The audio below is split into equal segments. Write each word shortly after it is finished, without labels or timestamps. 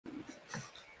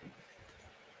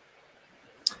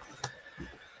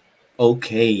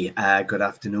Okay, good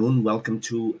afternoon. Welcome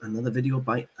to another video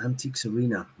by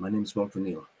AntiquesArena. My name is Walter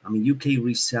Neal. I'm a UK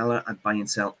reseller. I buy and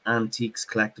sell antiques,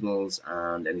 collectibles,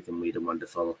 and anything weird and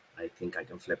wonderful I think I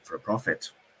can flip for a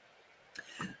profit.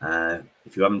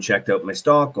 If you haven't checked out my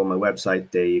stock or my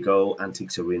website, there you go,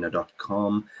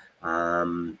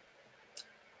 AntiquesArena.com.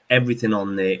 Everything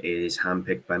on there is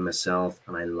handpicked by myself,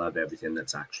 and I love everything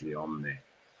that's actually on there.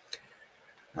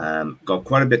 Got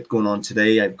quite a bit going on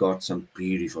today. I've got some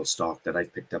beautiful stock that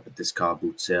I've picked up at this car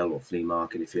boot sale or flea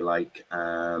market, if you like,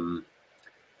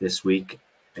 this week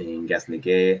in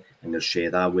Gethlegay. I'm going to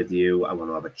share that with you. I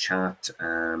want to have a chat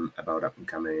about up and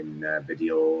coming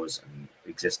videos and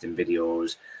existing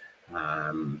videos.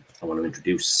 I want to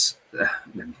introduce,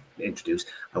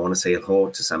 I want to say hello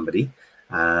to somebody.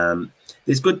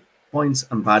 There's good points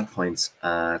and bad points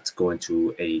at going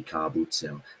to a car boot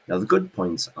sale. Now, the good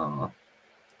points are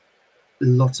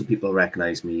lots of people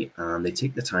recognize me and they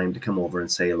take the time to come over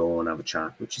and say hello and have a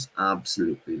chat, which is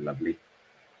absolutely lovely.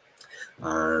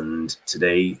 And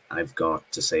today I've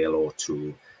got to say hello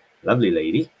to a lovely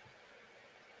lady.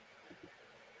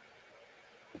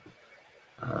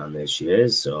 And there she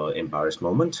is. So embarrassed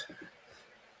moment.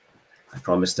 I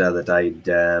promised her that I'd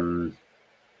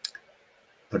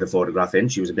put a photograph in.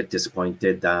 She was a bit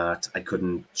disappointed that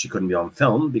she couldn't be on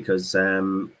film because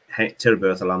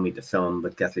Tirabirth allowed me to film,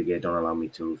 but Gethlegay don't allow me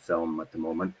to film at the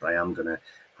moment. But I am going to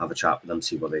have a chat with them,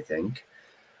 see what they think.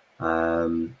 Her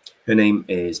name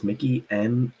is Mickey,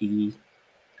 M-I-K-K-I.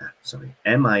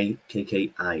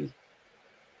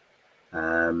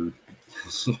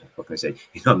 What can I say?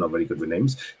 I'm not very good with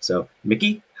names. So,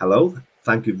 Mickey, hello.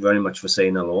 Thank you very much for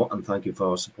saying hello, and thank you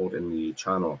for supporting the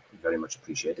channel. Very much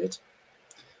appreciate it.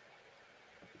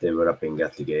 They were up in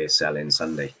Gethlegay selling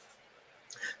Sunday.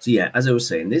 So yeah, as I was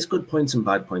saying, there's good points and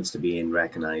bad points to being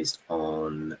recognized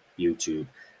on YouTube.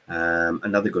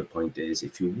 Another good point is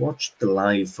if you watch the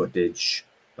live footage,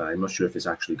 I'm not sure if it's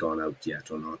actually gone out yet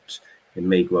or not. It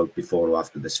may go out before or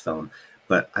after this film,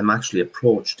 but I'm actually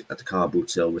approached at the car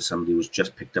boot sale with somebody who's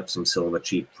just picked up some silver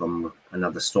cheap from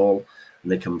another stall,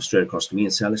 and they come straight across to me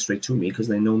and sell it straight to me because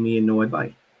they know me and know I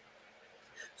buy.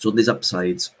 So there's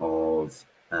upsides of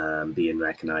being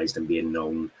recognized and being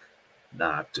known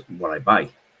that what I buy.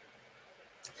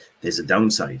 There's a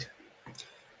downside.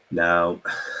 Now,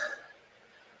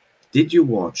 did you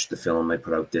watch the film I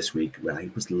put out this week where I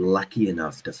was lucky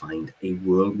enough to find a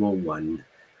World War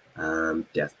I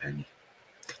death penny?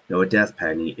 Now, a death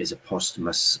penny is a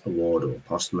posthumous award or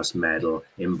posthumous medal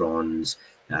in bronze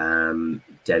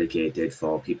dedicated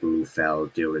for people who fell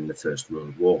during the First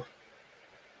World War.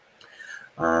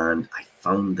 And I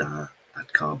found that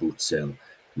at car boot sale.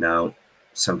 Now,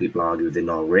 some people argue they're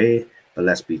not rare, but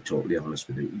let's be totally honest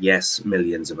with you. Yes,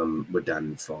 millions of them were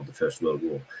done for the First World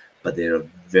War, but there are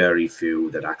very few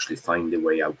that actually find their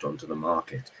way out onto the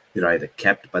market. They're either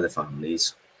kept by the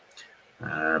families,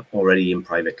 already in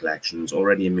private collections,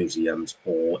 already in museums,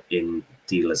 or in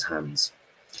dealers' hands.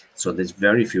 So there's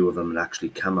very few of them that actually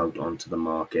come out onto the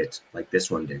market like this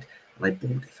one did. And I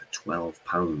bought it for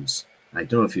 £12. I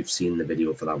don't know if you've seen the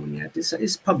video for that one yet.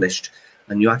 It's published.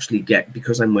 And you actually get,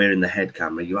 because I'm wearing the head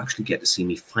camera, you actually get to see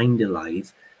me find it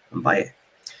live and buy it.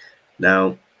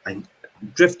 Now, I'm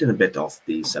drifting a bit off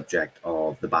the subject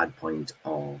of the bad point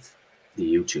of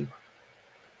the YouTube.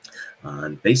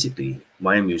 And basically,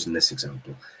 why I'm using this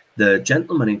example, the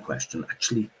gentleman in question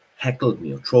actually heckled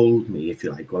me or trolled me, if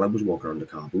you like, while I was walking around the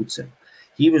car boot sale.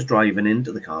 He was driving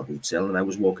into the car boot sale and I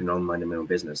was walking around minding my own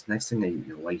business. Next thing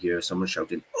I hear someone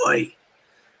shouting, "Oi!"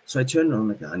 So I turned around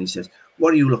like that and he says,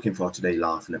 "What are you looking for today?"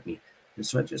 laughing at me. And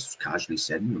so I just casually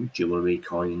said, jewelry,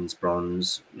 coins,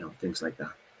 bronze, things like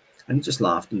that. And he just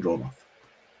laughed and drove off.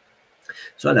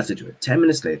 So I left it to it. 10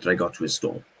 minutes later, I got to his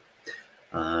store.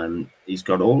 And he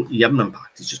haven't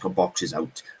unpacked. He's just got boxes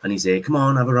out. And he's there, "Come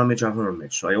on, have a rummage, have a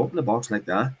rummage." So I open the box like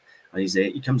that. And he's there.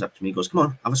 He comes up to me, he goes, "Come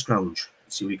on, have a scrounge.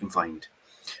 See what you can find."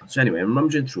 So anyway, I'm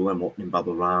rummaging through. I'm opening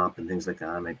bubble wrap and things like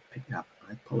that. And I pick it up.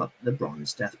 And I pull up the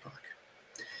bronze death plaque.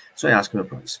 So I ask him a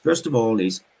price. First of all,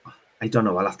 I don't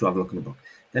know, I'll have to have a look in the book.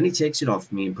 Then he takes it off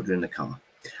me and put it in the car.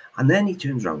 And then he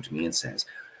turns around to me and says,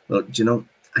 "Well, do you know,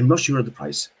 I'm not sure of the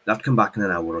price. I'll have to come back in an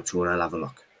hour or two and I'll have a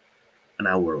look." An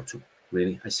hour or two.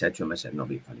 Really? I said to him, "Not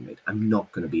being funny, mate. I'm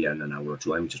not going to be here in an hour or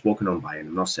two. I'm just walking on buying.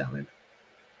 I'm not selling.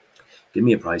 Give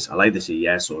me a price. I'll either say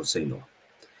yes or say no."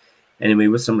 Anyway,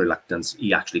 with some reluctance,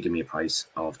 he actually gave me a price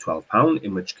of £12,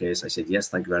 in which case I said, "Yes,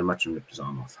 thank you very much," and ripped his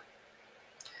arm off.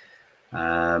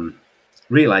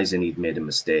 Realizing he'd made a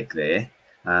mistake there,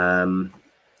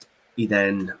 he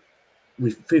then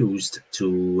refused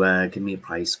to give me a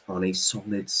price on a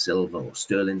solid silver or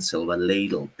sterling silver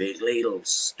ladle, big ladle,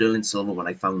 sterling silver, what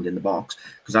I found in the box.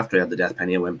 Because after I had the death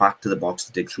penny, I went back to the box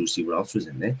to dig through, see what else was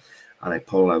in there. And I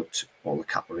pulled out all the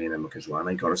cutlery and everything as well. And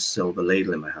I got a silver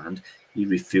ladle in my hand. He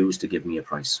refused to give me a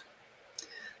price.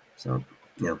 So,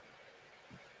 you know,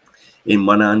 in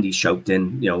one hand, he's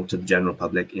shouting, you know, to the general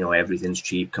public, you know, everything's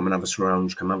cheap. Come and have a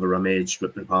scrounge. Come have a rummage.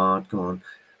 Rip it apart. Come on.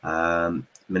 The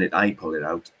minute I pulled it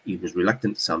out, he was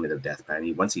reluctant to sell me the death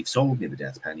penny. Once he sold me the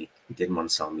death penny, he didn't want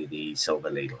to sell me the silver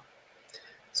ladle.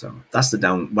 So that's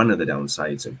one of the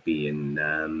downsides of being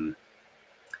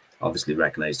obviously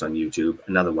recognized on YouTube.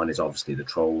 Another one is obviously the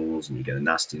trolls, and you get a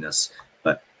nastiness,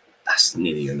 but that's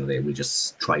neither here nor there. We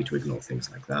just try to ignore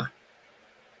things like that.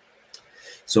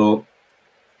 So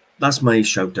that's my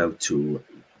shout out to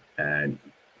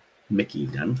Mickey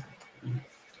done.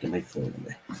 Get my phone in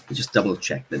there. I just double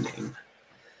check the name.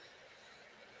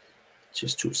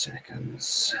 Just 2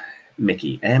 seconds.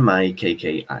 Mickey,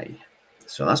 M-I-K-K-I.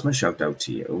 So that's my shout out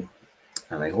to you.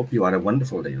 And I hope you had a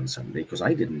wonderful day on Sunday, because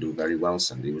I didn't do very well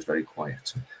Sunday. It was very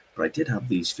quiet. But I did have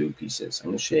these few pieces. I'm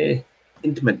going to share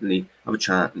intimately, have a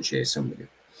chat and share some with you.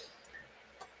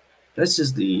 This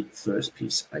is the first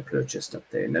piece I purchased up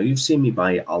there. Now, you've seen me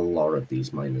buy a lot of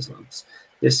these miner's lamps.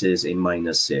 This is a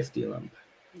miner's safety lamp.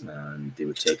 And they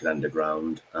would take it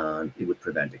underground and it would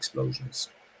prevent explosions.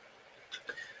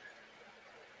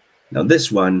 Now,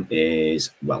 this one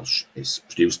is Welsh. It's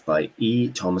produced by E.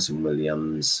 Thomas and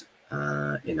Williams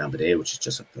in Aberdeen, which is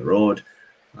just up the road.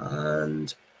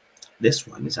 And this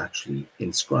one is actually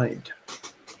inscribed.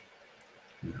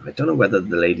 Now, I don't know whether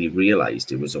the lady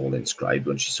realized it was all inscribed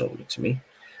when she sold it to me,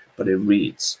 but it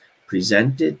reads,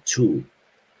 presented to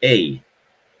A.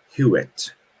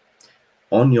 Hewitt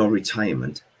on your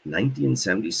retirement,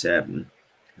 1977.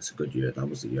 That's a good year. That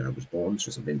was the year I was born, so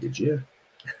it's a vintage year.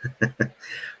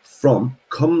 From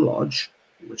Cum Lodge,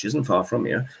 which isn't far from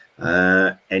here,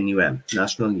 NUM,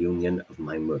 National Union of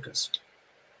Mine Workers.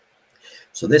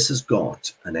 So this has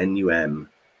got an NUM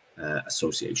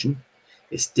association.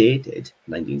 It's dated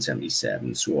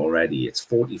 1977, so already it's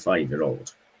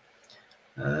 45-year-old.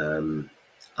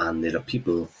 And there are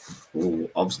people who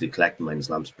obviously collect miner's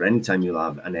lamps, but anytime you'll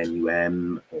have an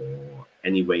NUM or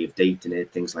any way of dating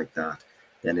it, things like that,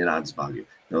 then it adds value.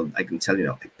 Now, I can tell you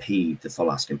now, I paid the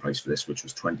full asking price for this, which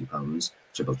was £20,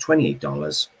 so about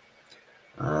 $28.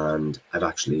 And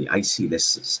I see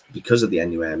this as, because of the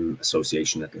NUM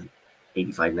association, at £85,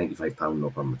 £95, no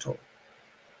problem at all.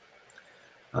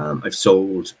 I've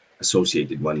sold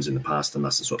associated ones in the past, and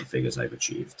that's the sort of figures I've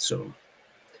achieved. So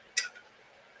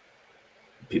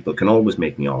people can always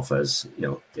make me offers, you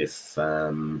know, if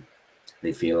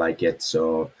they feel like it.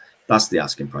 So that's the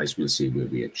asking price. We'll see where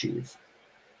we achieve.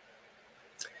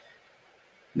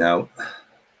 Now,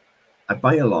 I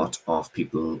buy a lot of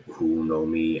people who know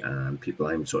me and people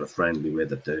I'm sort of friendly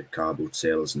with at the car boot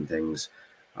sales and things.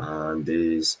 And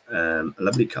there's a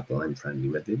lovely couple I'm friendly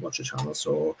with. They watch the channel,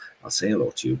 so I'll say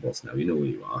hello to you both now. You know who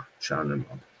you are, Sharon and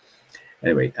Rob.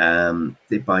 Anyway,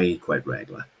 they buy quite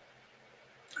regular,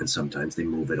 and sometimes they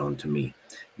move it on to me.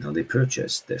 Now, they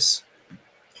purchased this.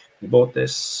 They bought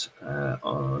this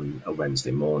on a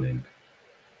Wednesday morning,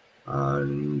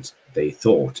 and they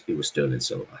thought it was sterling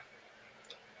silver.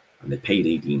 And they paid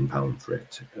 £18 for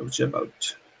it, which is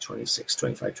about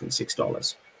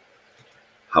 $26.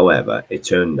 However, it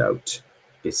turned out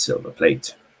it's silver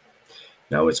plate.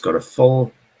 Now, it's got a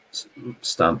full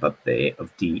stamp up there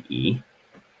of DE,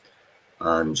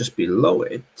 and just below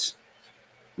it,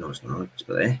 no, it's not, it's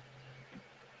there.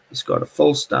 It's got a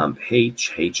full stamp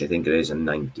HH, I think it is, and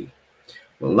 90.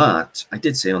 Well, that, I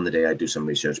did say on the day I do some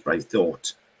research, but I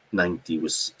thought 90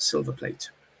 was silver plate.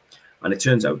 And it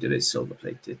turns out it is silver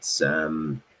plate. It's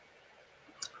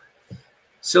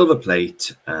silver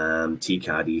plate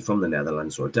T-Caddy from the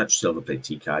Netherlands, or a Dutch silver plate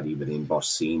T-Caddy with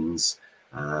embossed seams.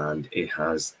 And it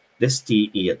has this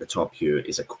DE at the top here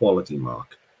is a quality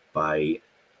mark by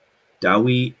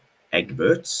Douwe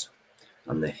Egberts.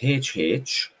 And the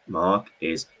HH mark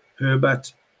is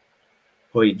Herbert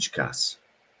Huijkas.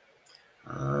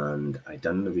 And I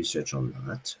done the research on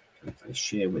that. And if I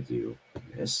share with you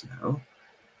this now,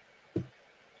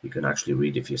 you can actually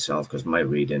read it for yourself, because my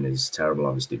reading is terrible,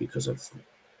 obviously, because of,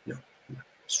 you know,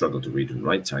 struggle to read and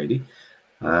write tidy.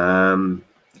 So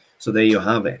there you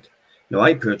have it. Now,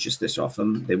 I purchased this off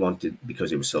them. They wanted,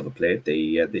 because it was silver plate,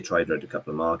 they tried it at a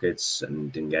couple of markets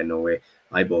and didn't get nowhere.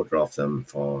 I bought it off them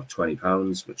for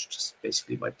 £20, which just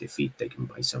basically wiped their feet. They can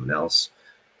buy someone else.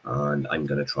 And I'm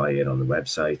going to try it on the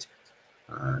website.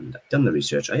 And I've done the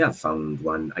research. I have found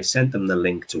one. I sent them the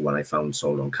link to one I found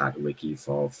sold on Catawiki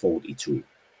for 42.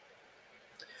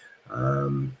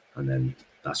 And then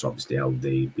that's obviously how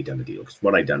we done the deal. Because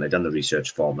what I done the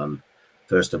research for them,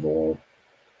 first of all,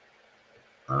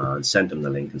 and sent them the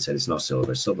link and said it's not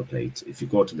silver, it's silver plate. If you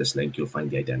go to this link, you'll find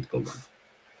the identical one.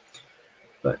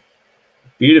 But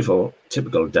beautiful,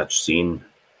 typical Dutch scene.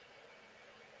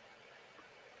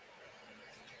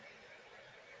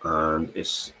 And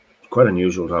it's quite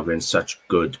unusual to have it in such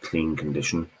good, clean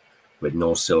condition with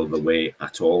no silver wear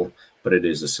at all. But it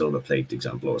is a silver plate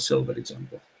example or a silver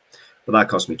example. But that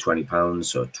cost me £20,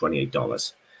 so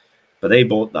 $28. But they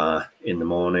bought that in the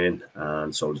morning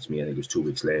and sold it to me, I think it was 2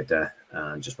 weeks later,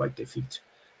 and just wiped their feet.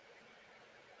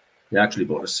 They actually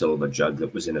bought a silver jug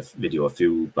that was in a video a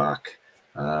few back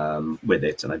with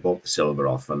it, and I bought the silver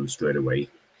off them straight away.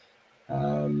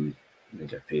 I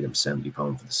think I paid them £70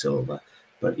 for the silver,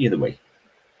 but either way.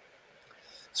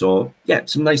 So, yeah,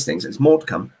 some nice things. There's more to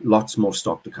come, lots more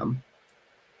stock to come.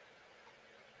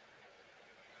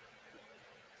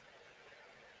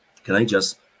 Can I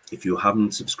just, if you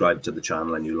haven't subscribed to the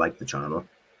channel and you like the channel,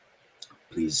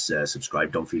 please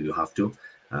subscribe. Don't feel you have to.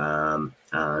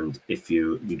 And if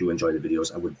you do enjoy the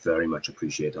videos, I would very much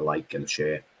appreciate a like and a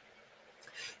share.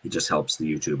 It just helps the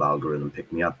YouTube algorithm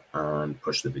pick me up and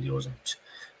push the videos out.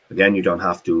 Again, you don't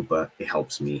have to, but it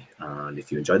helps me. And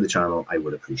if you enjoy the channel, I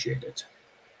would appreciate it.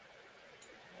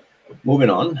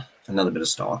 Moving on, another bit of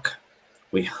stock.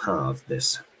 We have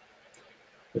this,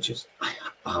 which is, I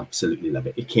absolutely love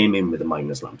it. It came in with a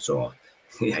miner's lamp, so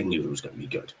I knew it was going to be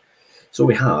good. So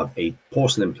we have a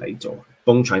porcelain plate or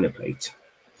bone china plate.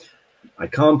 I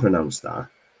can't pronounce that.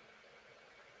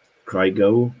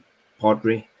 Craigo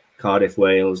Pottery, Cardiff,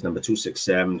 Wales, number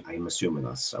 267. I'm assuming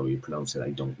that's how you pronounce it.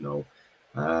 I don't know.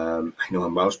 I know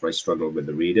I'm Welsh, but I struggle with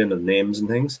the reading of names and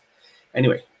things.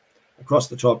 Anyway, across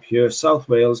the top here, South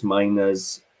Wales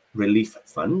Miners Relief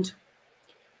Fund.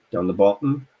 Down the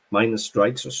bottom, miners'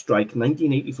 strikes, or strike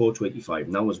 1984 to 85.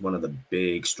 And that was one of the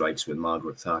big strikes with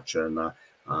Margaret Thatcher and that.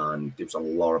 And there was a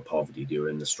lot of poverty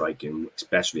during the strike,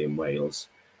 especially in Wales.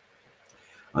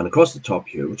 And across the top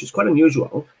here, which is quite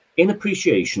unusual, in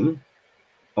appreciation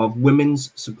of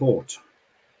women's support,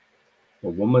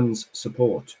 or women's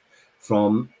support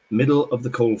from middle of the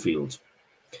coalfield.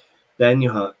 Then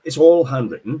you have, it's all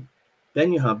handwritten.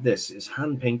 Then you have this, it's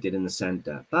hand painted in the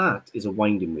center. That is a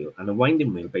winding wheel. And a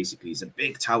winding wheel basically is a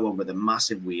big tower with a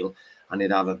massive wheel, and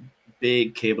it'd have a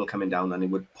big cable coming down, and it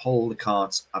would pull the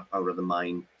carts up out of the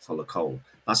mine full of coal.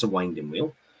 That's a winding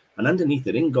wheel. And underneath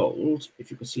it in gold,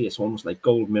 if you can see, it's almost like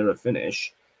gold mirror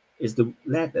finish, is the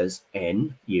letters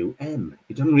N-U-M.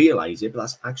 You don't realize it, but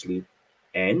that's actually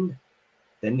N,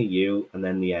 then the U, and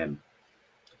then the M.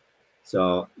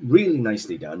 So really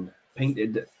nicely done.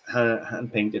 Painted,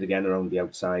 hand painted again around the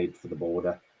outside for the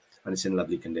border, and it's in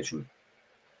lovely condition.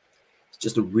 It's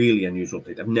just a really unusual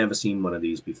plate. I've never seen one of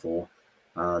these before.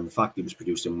 And the fact it was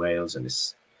produced in Wales, and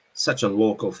it's such a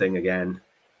local thing again.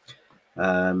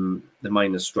 The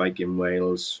miners' strike in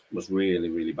Wales was really,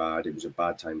 really bad. It was a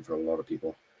bad time for a lot of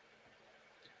people.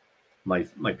 My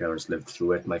parents lived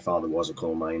through it. My father was a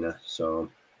coal miner, so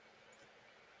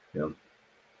you know,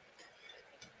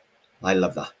 I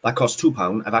love that. That cost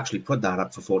 £2. I've actually put that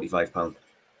up for £45,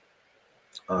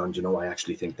 and you know, I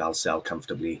actually think that'll sell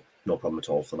comfortably, no problem at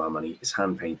all for that money. It's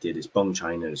hand painted, it's bone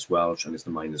china, it's Welsh, and it's the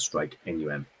miners' strike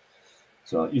NUM.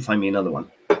 So you find me another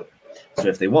one. So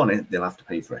if they want it, they'll have to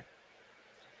pay for it.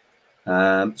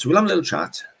 So we'll have a little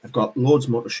chat. I've got loads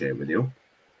more to share with you,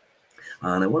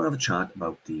 and I want to have a chat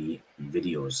about the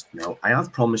videos. Now, I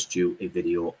have promised you a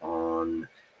video on,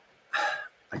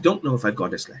 I don't know if I've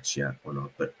got dyslexia or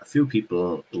not, but a few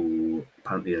people who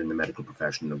apparently are in the medical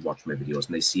profession have watched my videos,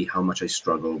 and they see how much I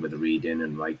struggle with the reading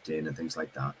and writing and things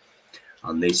like that,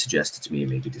 and they suggested to me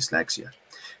maybe dyslexia.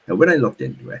 Now, when I looked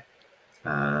into it,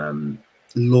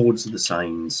 loads of the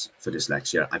signs for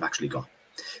dyslexia I've actually got.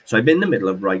 So I've been in the middle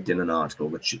of writing an article,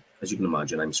 which, as you can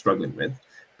imagine, I'm struggling with.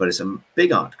 But it's a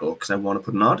big article because I want to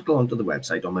put an article onto the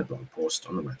website, on my blog post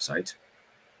on the website.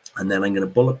 And then I'm going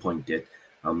to bullet point it.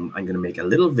 I'm going to make a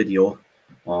little video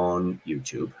on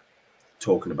YouTube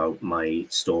talking about my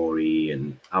story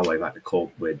and how I've had to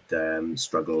cope with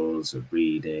struggles of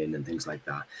reading and things like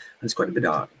that. And it's quite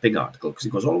a big article because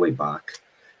it goes all the way back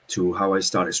to how I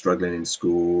started struggling in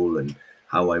school and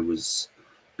how I was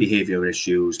behavior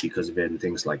issues because of it and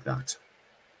things like that.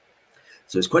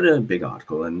 So it's quite a big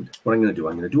article, and what I'm going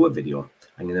to do a video.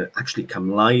 I'm going to actually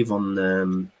come live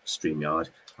on StreamYard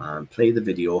and play the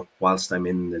video whilst I'm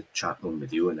in the chat room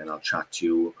with you, and then I'll chat to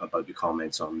you about your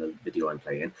comments on the video I'm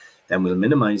playing. Then we'll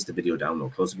minimize the video down or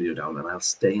close the video down, and I'll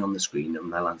stay on the screen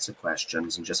and I'll answer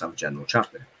questions and just have a general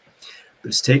chat with it. But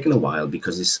it's taken a while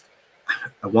because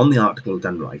I want the article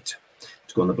done right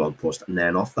to go on the blog post, and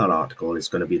then off that article is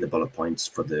going to be the bullet points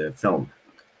for the film.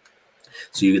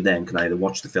 So you then can either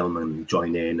watch the film and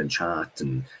join in and chat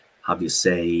and have your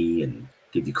say and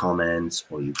give your comments,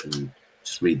 or you can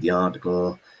just read the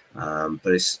article.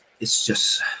 But it's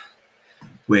just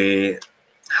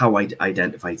how I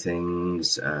identify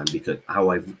things, because how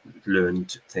I've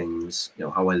learned things,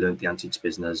 how I learned the antiques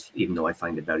business, even though I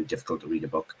find it very difficult to read a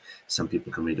book. Some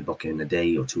people can read a book in a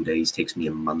day or 2 days. It takes me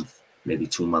a month, maybe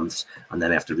 2 months, and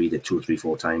then I have to read it 2, 3,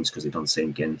 4 times because they don't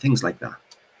sink in, things like that.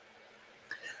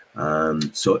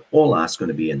 So all that's going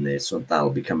to be in there. So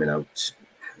that'll be coming out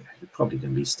probably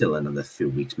going to be still another few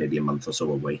weeks, maybe a month or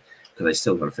so away, because I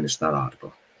still got to finish that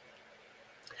article.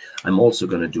 I'm also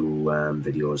going to do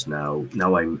videos now.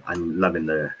 Now I'm loving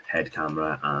the head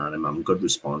camera, and I'm having good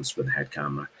response with the head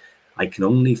camera. I can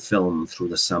only film through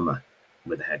the summer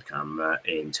with the head camera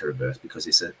in Tiraberth because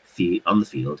it's on the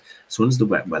field. As soon as the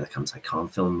wet weather comes, I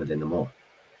can't film with it anymore.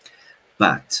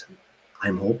 But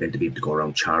I'm hoping to be able to go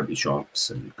around charity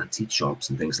shops and antique shops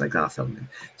and things like that filming.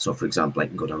 So, for example, I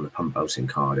can go down the pump house in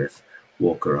Cardiff,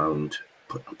 walk around,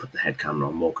 put the head camera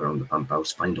on, walk around the pump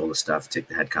house, find all the stuff, take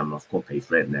the head camera off, go pay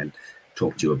for it, and then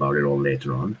talk to you about it all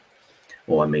later on.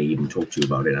 Or I may even talk to you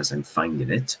about it as I'm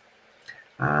finding it.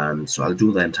 So I'll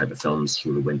do them type of films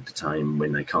through the winter time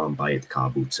when I can't buy at the car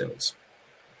boot sales.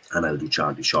 And I'll do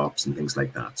charity shops and things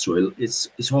like that. So it's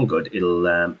all good.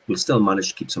 We'll still manage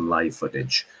to keep some live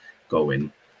footage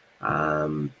going,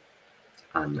 and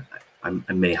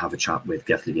I may have a chat with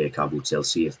Gethley Car Boot Sale,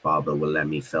 see if Barbara will let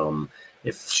me film.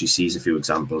 If she sees a few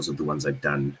examples of the ones I've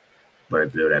done where I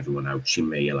blur everyone out, she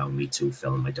may allow me to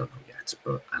film. I don't know yet,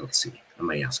 but I'll see. I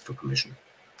may ask for permission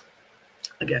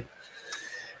again.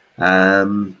 Yeah,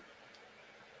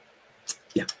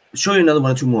 I'll show you another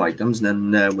 1 or 2 more items,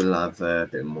 and then we'll have a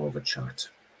bit more of a chat.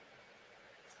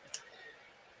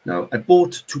 Now, I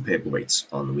bought 2 paperweights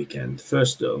on the weekend.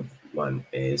 First, though, one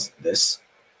is this,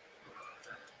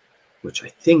 which I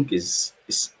think is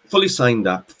fully signed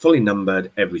up, fully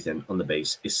numbered, everything on the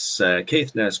base. It's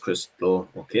Caithness Crystal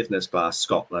or Caithness Glass,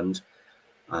 Scotland.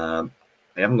 I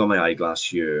haven't got my eyeglass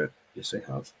here. Yes, I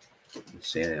have. Let's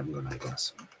say I haven't got an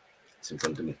eyeglass. It's in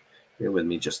front of me. Bear with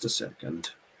me just a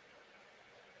second.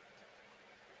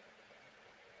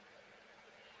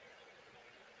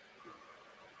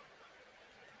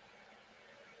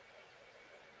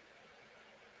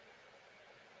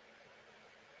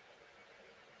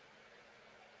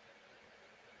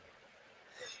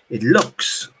 It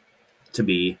looks to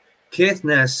be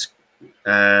Caithness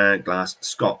Glass,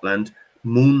 Scotland,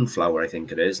 Moonflower, I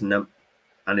think it is, and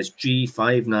it's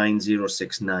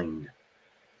G59069.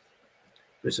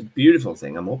 It's a beautiful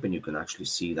thing. I'm hoping you can actually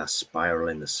see that spiral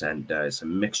in the center. It's a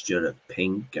mixture of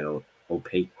pink and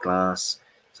opaque glass.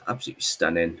 It's absolutely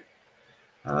stunning.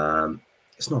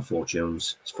 It's not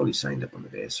Fortunes. It's fully signed up on the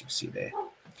base, you can see there.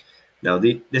 Now,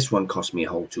 this one cost me a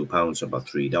whole £2, so about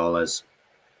 $3.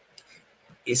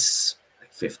 It's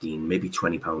like 15, maybe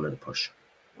 £20 at a push,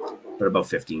 but about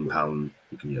 £15.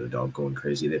 You can hear the dog going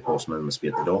crazy. The postman must be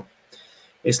at the door.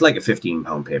 It's like a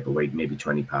 £15 paperweight, maybe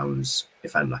 £20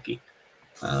 if I'm lucky.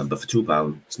 But for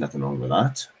 £2, it's nothing wrong with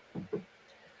that.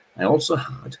 I also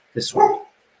had this one,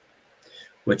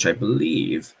 which I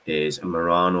believe is a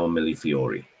Murano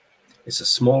Millefiori. It's a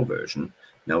small version.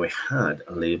 Now, it had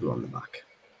a label on the back.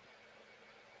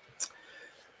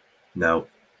 Now,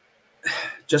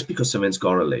 just because something's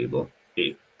got a label,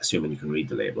 assuming you can read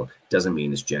the label, doesn't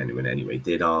mean it's genuine anyway.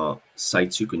 There are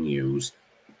sites you can use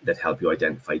that help you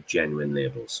identify genuine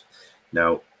labels.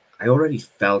 Now, I already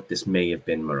felt this may have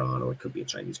been Murano. It could be a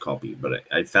Chinese copy, but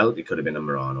I felt it could have been a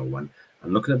Murano one.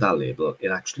 And looking at that label, it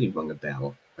actually rung a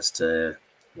bell as to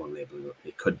what label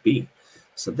it could be.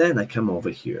 So then I come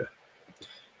over here.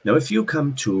 Now, if you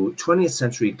come to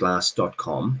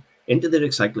 20thcenturyglass.com, into their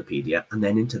encyclopedia, and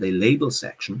then into the label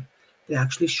section, they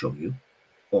actually show you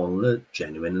all the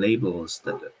genuine labels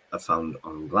that are found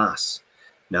on glass.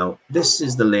 Now, this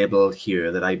is the label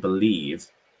here that I believe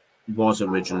was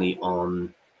originally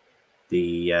on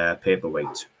the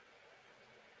paperweight.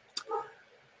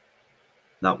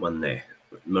 That one there,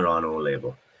 Murano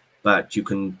label. But you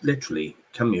can literally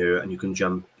come here and you can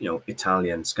jump,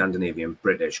 Italian, Scandinavian,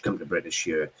 British, come to British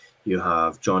here. You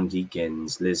have John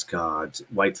Deakins, Lizcard,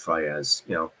 Whitefriars,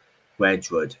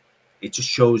 Wedgwood. It just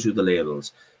shows you the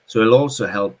labels. So it'll also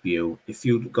help you if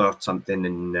you've got something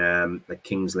in like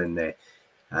King's Lynn there.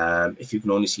 If you can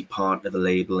only see part of the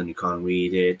label and you can't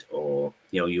read it, or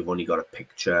you've only got a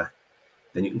picture,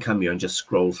 then you can come here and just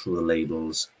scroll through the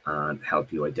labels and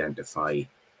help you identify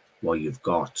what you've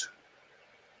got.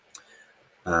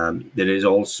 There is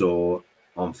also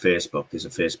on Facebook, there's a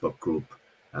Facebook group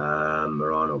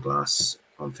Murano Glass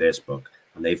on Facebook,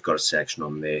 and they've got a section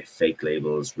on their fake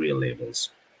labels, real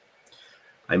labels.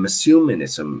 I'm assuming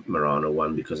it's a Murano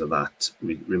one because of that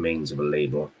remains of a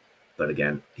label, but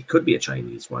again, it could be a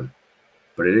Chinese one,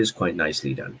 but it is quite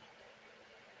nicely done.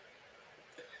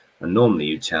 And normally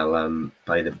you tell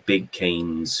by the big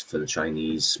canes for the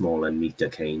Chinese, smaller meter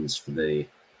canes for the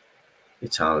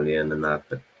Italian and that,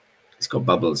 but it's got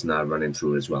bubbles now running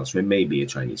through as well, so it may be a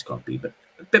Chinese copy, but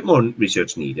a bit more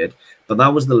research needed. But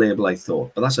that was the label I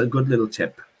thought. But that's a good little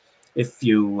tip. If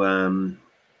you've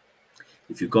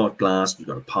got glass, you've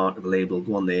got a part of a label,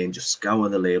 go on there and just scour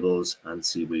the labels and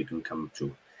see where you can come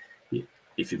to.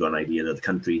 If you've got an idea of the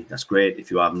country, that's great.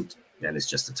 If you haven't, then it's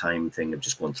just a time thing of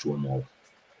just going through them all.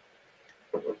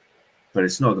 But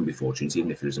it's not going to be fortunes,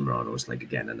 even if it is a Murano. It's like,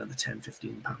 again, another £10,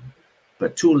 £15.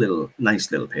 But two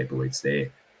nice little paperweights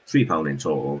there. £3 in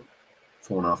total,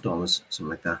 $4.50, something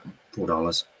like that,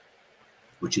 $4,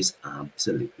 which is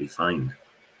absolutely fine.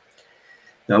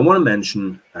 Now, I want to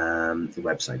mention the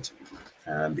website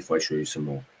before I show you some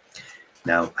more.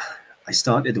 Now, I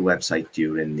started the website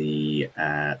during the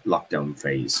lockdown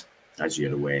phase, as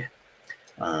you're aware.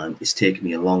 It's taken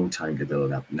me a long time to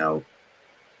build up. Now,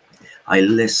 I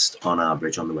list on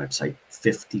average on the website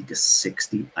 50 to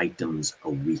 60 items a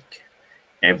week,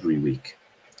 every week.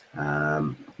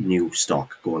 New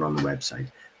stock going on the website.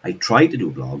 I try to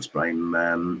do blogs, but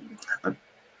I'm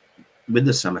with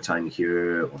the summertime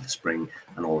here, or the spring,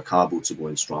 and all the car boots are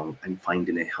going strong. I'm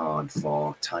finding it hard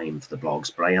for time for the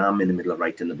blogs, but I am in the middle of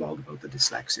writing the blog about the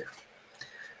dyslexia.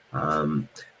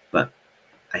 But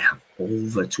I have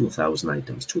over 2,000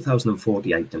 items,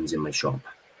 2,040 items in my shop,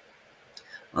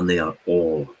 and they are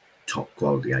all top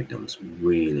quality items,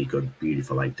 really good,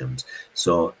 beautiful items.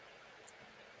 So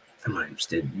I'm not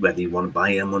interested whether you want to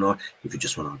buy them or not. If you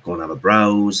just want to go and have a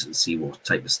browse and see what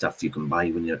type of stuff you can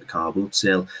buy when you're at the car boot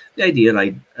sale. The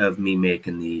idea of me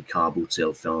making the car boot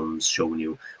sale films, showing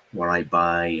you what I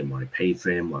buy and what I pay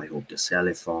for them, what I hope to sell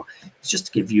it for, it's just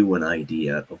to give you an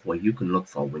idea of what you can look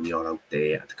for when you're out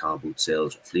there at the car boot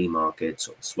sales, or flea markets,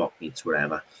 or swap meets,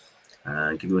 wherever,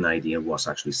 and give you an idea of what's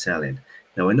actually selling.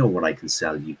 Now, I know what I can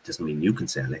sell doesn't mean you can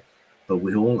sell it, but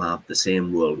we all have the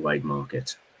same worldwide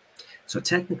market. So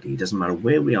technically, it doesn't matter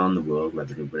where we are in the world,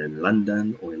 whether we're in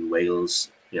London or in Wales,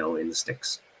 in the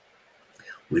sticks.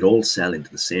 We'd all sell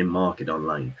into the same market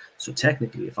online. So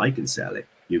technically, if I can sell it,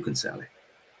 you can sell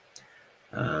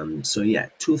it. So yeah,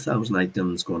 2,000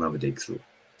 items, go and have a dig through.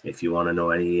 If you want to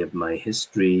know any of my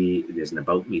history, there's an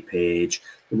About Me page.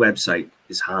 The website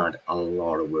has had a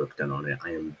lot of work done on it.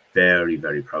 I am very,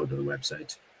 very proud of the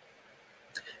website.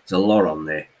 There's a lot on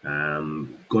there.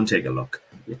 Go and take a look.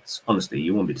 It's honestly,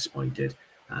 you won't be disappointed,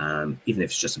 even if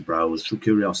it's just a browse through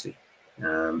curiosity.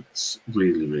 It's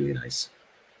really, really nice.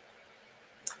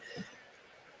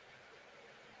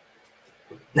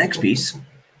 Next piece,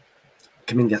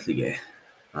 come in Gathley,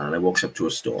 and I walks up to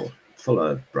a stall full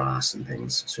of brass and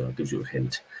things, so it gives you a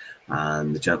hint.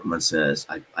 And the gentleman says,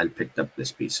 I picked up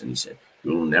this piece, and he said,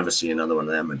 you'll never see another one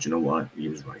of them. And you know what? He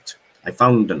was right. I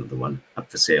found another one up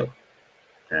for sale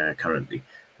currently,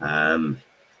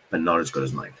 but not as good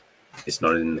as mine. It's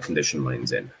not in the condition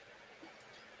mine's in.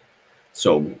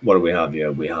 So what do we have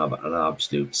here? We have an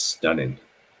absolute stunning,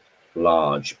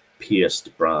 large,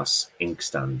 pierced brass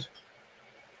inkstand.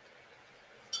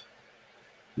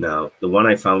 Now, the one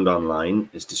I found online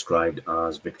is described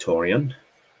as Victorian.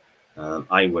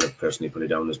 I would have personally put it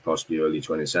down as possibly early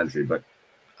 20th century, but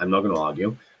I'm not going to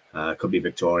argue. Could be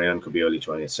Victorian, could be early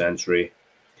 20th century.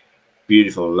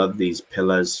 Beautiful. Love these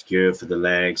pillars here for the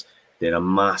legs. There are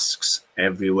masks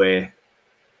everywhere.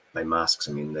 By masks,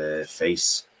 I mean the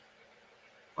face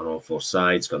on all four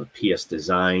sides. It's got a pierced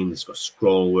design. It's got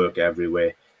scroll work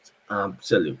everywhere. It's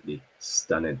absolutely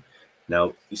stunning.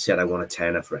 Now, he said I want a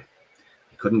tenner for it.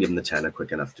 I couldn't give him the tenner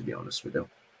quick enough, to be honest with you.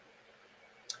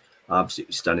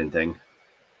 Absolutely stunning thing.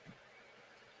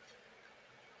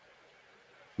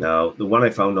 Now, the one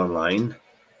I found online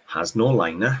has no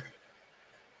liner.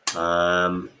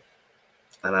 And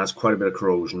has quite a bit of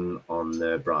corrosion on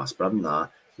the brass, but other than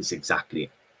that, it's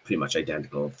exactly pretty much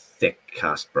identical, thick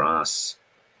cast brass,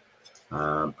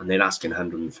 and they're asking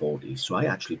 140. So I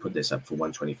actually put this up for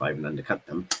 125 and undercut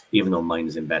them, even though mine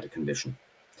is in better condition.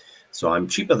 So I'm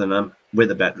cheaper than them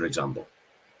with a better example,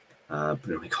 but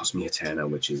it only cost me a tenner,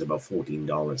 which is about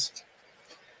 $14.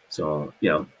 So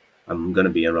I'm going to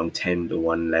be around 10 to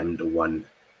 1, 11 to 1,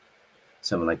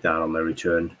 something like that on my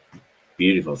return.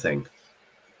 Beautiful thing.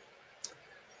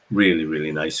 Really,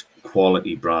 really nice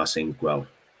quality brass inkwell.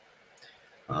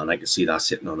 And I can see that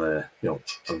sitting on a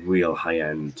real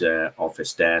high-end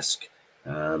office desk.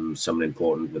 Something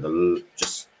important with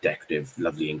just decorative,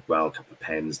 lovely inkwell, a couple of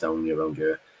pens down here around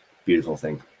here. Beautiful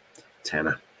thing.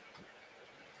 Tenner.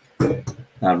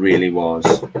 That really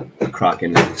was a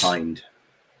cracking little find.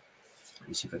 Let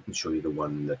me see if I can show you the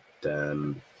one that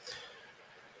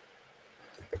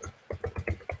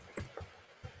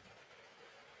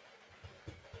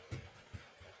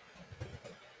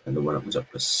and the one that was up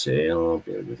for sale.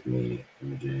 Bear with me.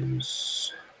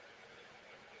 Images.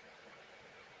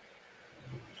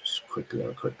 Just quick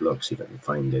look, see if I can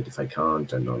find it. If I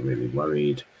can't, I'm not really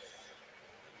worried.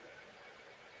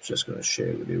 Just going to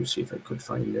share with you, see if I could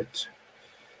find it.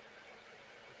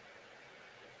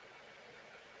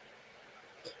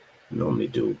 Normally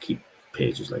do keep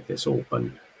pages like this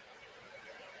open.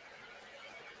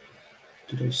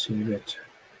 Did I see it?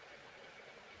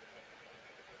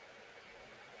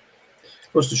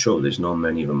 Goes to show there's not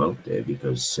many of them out there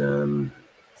because I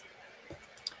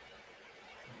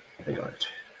got it,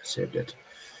 saved it.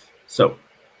 So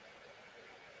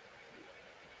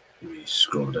let me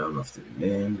scroll down off the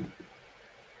name.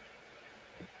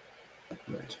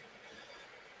 Right.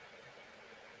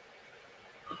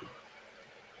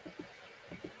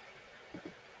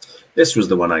 This was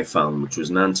the one I found, which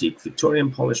was an antique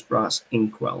Victorian polished brass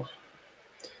inkwell.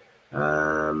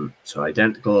 So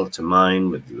identical to mine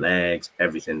with legs,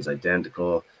 everything's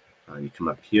identical. And you come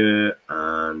up here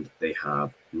and they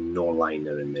have no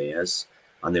liner in theirs.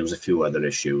 And there was a few other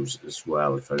issues as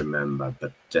well, if I remember.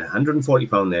 But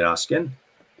 £140 they're asking.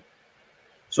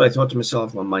 So I thought to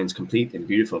myself, well, mine's complete in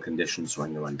beautiful condition, so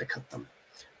I'm going to undercut them.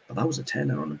 But that was a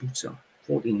tenner on a boot sale,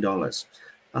 $14.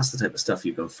 That's the type of stuff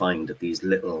you can find at these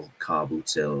little car boot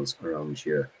sales around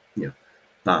here. You know,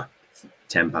 that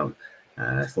 £10,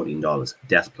 $14.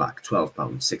 Death plaque, £12,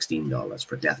 $16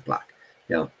 for death plaque.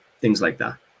 You know, things like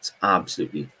that. It's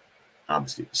absolutely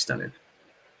stunning.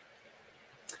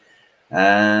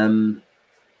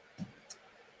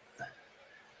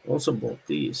 Also bought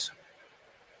these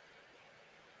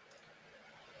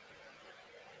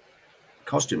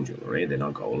costume jewelry. They're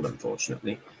not gold,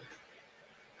 unfortunately,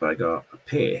 but I got a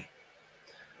pair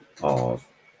of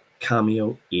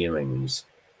cameo earrings.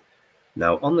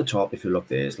 Now on the top, if you look,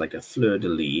 there's like a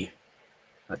fleur-de-lis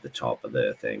at the top of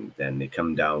the thing. Then they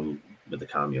come down with the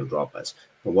cameo droppers.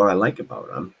 But what I like about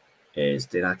them is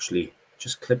they actually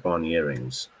just clip on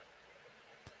earrings.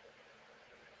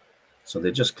 So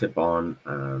they just clip on,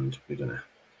 and we're gonna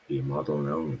be a model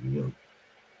now. You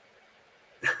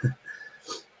know.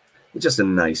 It's just a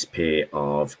nice pair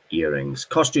of earrings.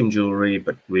 Costume jewelry,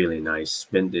 but really nice.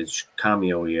 Vintage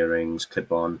cameo earrings,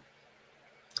 clip on.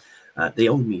 They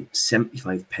owed me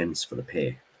 75 pence for the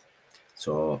pair.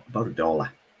 So about $1.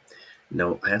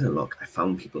 Now, I had a look. I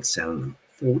found people selling them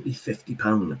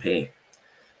 £40–50 a pair.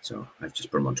 So I've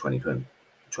just put them on £20,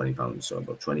 so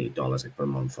about $28 I put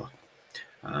them on for.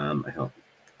 I thought,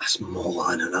 that's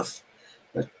more than enough.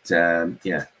 But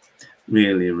yeah.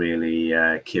 Really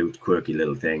cute, quirky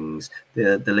little things.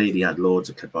 The lady had loads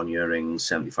of clip-on earrings,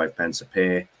 75 pence a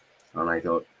pair, and I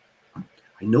thought,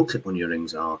 I know clip-on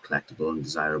earrings are collectible and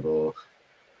desirable.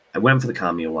 I went for the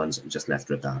cameo ones and just left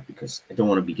it at that because I don't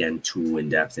want to be getting too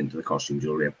in-depth into the costume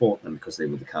jewelry. I bought them because they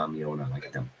were the cameo and I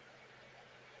liked them.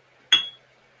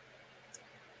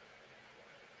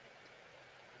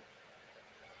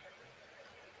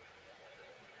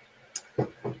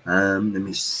 Let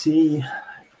me see.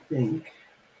 I think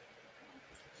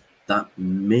that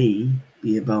may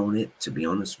be about it, to be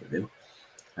honest with you.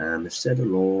 I've said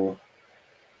hello.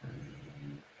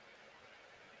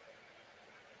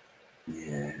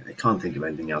 Yeah, I can't think of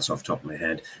anything else off the top of my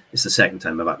head. It's the second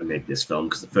time I've had to make this film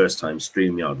because the first time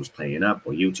StreamYard was playing up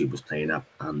or YouTube was playing up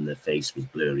and the face was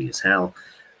blurry as hell.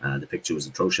 The picture was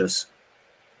atrocious.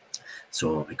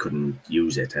 So I couldn't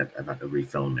use it. I've had to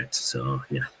refilm it. So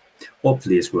yeah,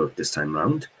 hopefully it's worked this time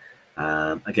around.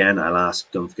 Again, I'll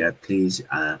ask, don't forget, please,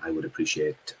 I would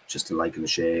appreciate just a like and a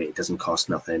share. It doesn't cost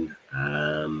nothing,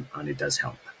 and it does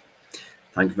help.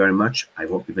 Thank you very much. I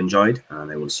hope you've enjoyed,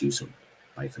 and I will see you soon.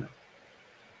 Bye for now.